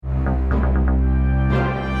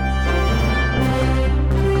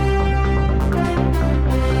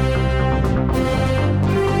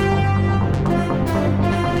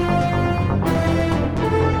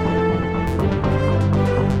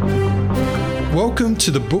Welcome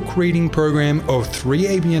to the book reading program of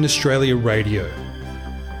 3ABN Australia Radio.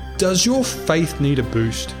 Does your faith need a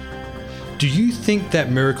boost? Do you think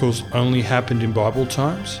that miracles only happened in Bible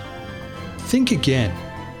times? Think again.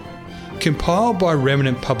 Compiled by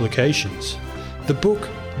Remnant Publications, the book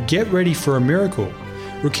Get Ready for a Miracle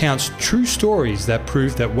recounts true stories that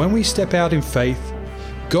prove that when we step out in faith,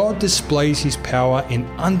 God displays His power in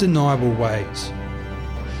undeniable ways.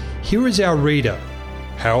 Here is our reader,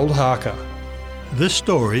 Harold Harker. This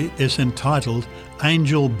story is entitled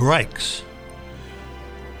Angel Breaks.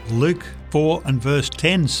 Luke 4 and verse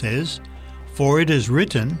 10 says, "For it is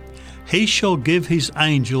written, He shall give His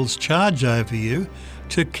angels charge over you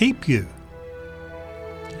to keep you."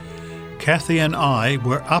 Kathy and I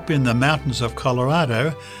were up in the mountains of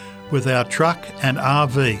Colorado with our truck and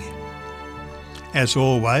RV. As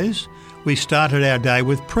always, we started our day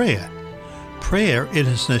with prayer. Prayer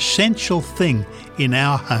is an essential thing in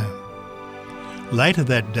our home. Later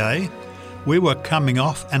that day, we were coming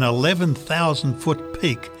off an 11,000-foot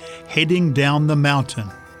peak heading down the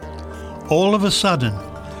mountain. All of a sudden,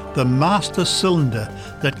 the master cylinder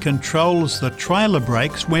that controls the trailer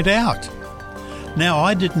brakes went out. Now,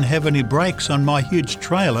 I didn't have any brakes on my huge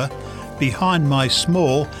trailer behind my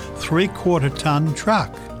small 3/4-ton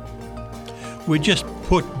truck. We just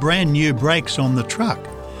put brand new brakes on the truck,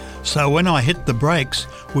 so when I hit the brakes,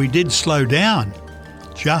 we did slow down,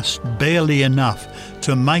 just barely enough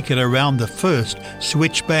to make it around the first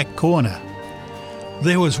switchback corner.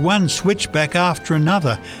 There was one switchback after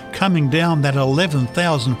another coming down that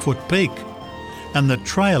 11,000-foot peak, and the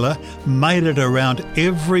trailer made it around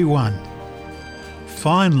every one.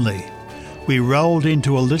 Finally, we rolled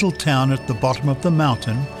into a little town at the bottom of the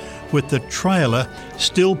mountain with the trailer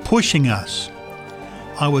still pushing us.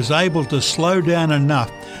 I was able to slow down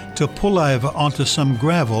enough to pull over onto some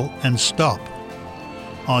gravel and stop.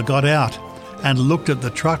 I got out and looked at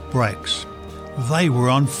the truck brakes. They were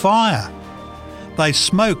on fire. They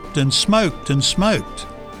smoked and smoked and smoked.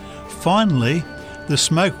 Finally, the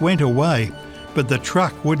smoke went away, but the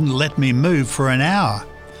truck wouldn't let me move for an hour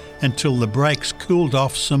until the brakes cooled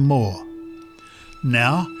off some more.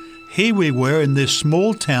 Now, here we were in this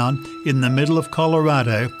small town in the middle of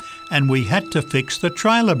Colorado, and we had to fix the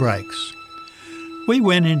trailer brakes. We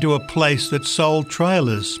went into a place that sold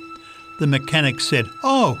trailers. The mechanic said,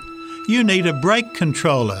 "Oh, you need a brake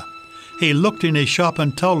controller." He looked in his shop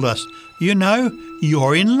and told us, "You know,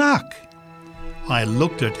 you're in luck." I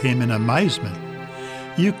looked at him in amazement.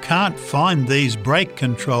 You can't find these brake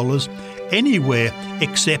controllers anywhere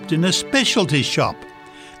except in a specialty shop,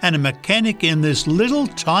 and a mechanic in this little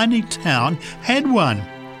tiny town had one.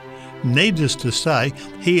 Needless to say,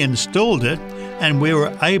 he installed it, and we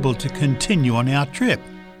were able to continue on our trip.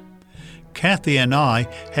 Kathy and I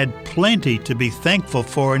had plenty to be thankful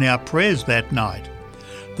for in our prayers that night.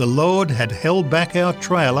 The Lord had held back our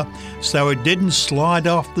trailer so it didn't slide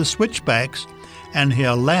off the switchbacks, and He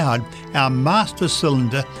allowed our master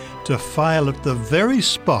cylinder to fail at the very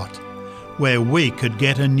spot where we could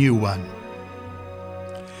get a new one.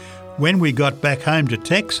 When we got back home to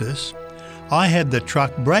Texas, I had the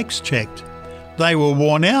truck brakes checked. They were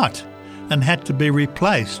worn out and had to be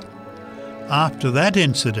replaced. After that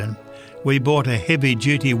incident, we bought a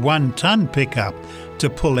heavy-duty 1-ton pickup to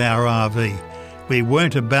pull our RV. We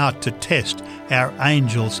weren't about to test our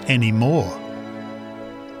angels anymore.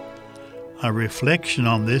 A reflection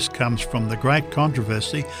on this comes from The Great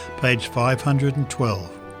Controversy, page 512.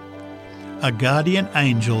 A guardian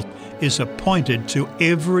angel is appointed to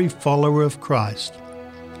every follower of Christ.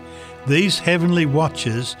 These heavenly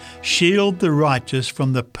watchers shield the righteous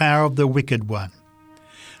from the power of the wicked one.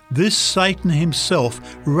 This Satan himself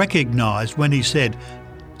recognized when he said,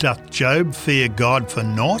 "Doth Job fear God for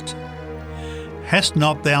naught? Hast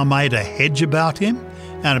not thou made a hedge about him,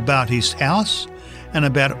 and about his house, and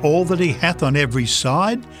about all that he hath on every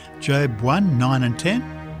side?" Job 1, 9 and 10.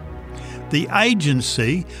 The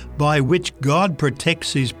agency by which God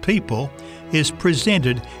protects His people is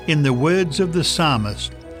presented in the words of the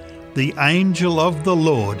psalmist. "The angel of the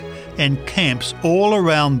Lord encamps all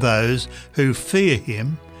around those who fear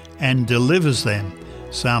Him and delivers them."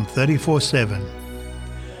 Psalm 34:7.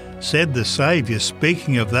 Said the Saviour,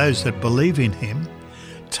 speaking of those that believe in Him,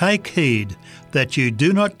 "Take heed that you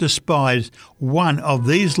do not despise one of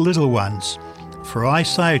these little ones. For I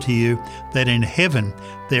say to you that in heaven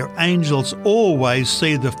their angels always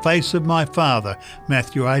see the face of my Father."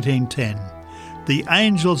 Matthew 18:10. The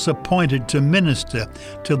angels appointed to minister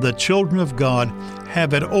to the children of God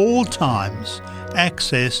have at all times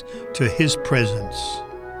access to His presence.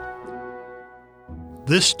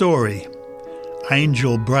 This story,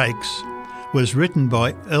 Angel Breaks, was written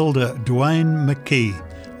by Elder Dwayne McKee,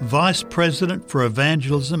 Vice President for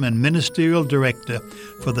Evangelism and Ministerial Director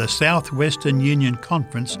for the Southwestern Union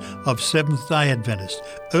Conference of Seventh-day Adventists.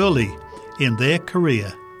 Early in their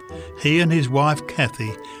career, he and his wife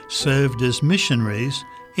Kathy served as missionaries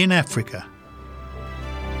in Africa.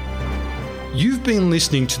 You've been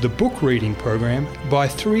listening to the book reading program by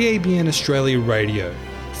 3ABN Australia Radio,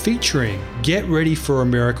 featuring Get Ready for a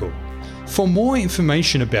Miracle. For more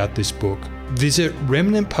information about this book, visit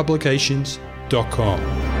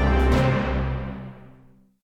remnantpublications.com.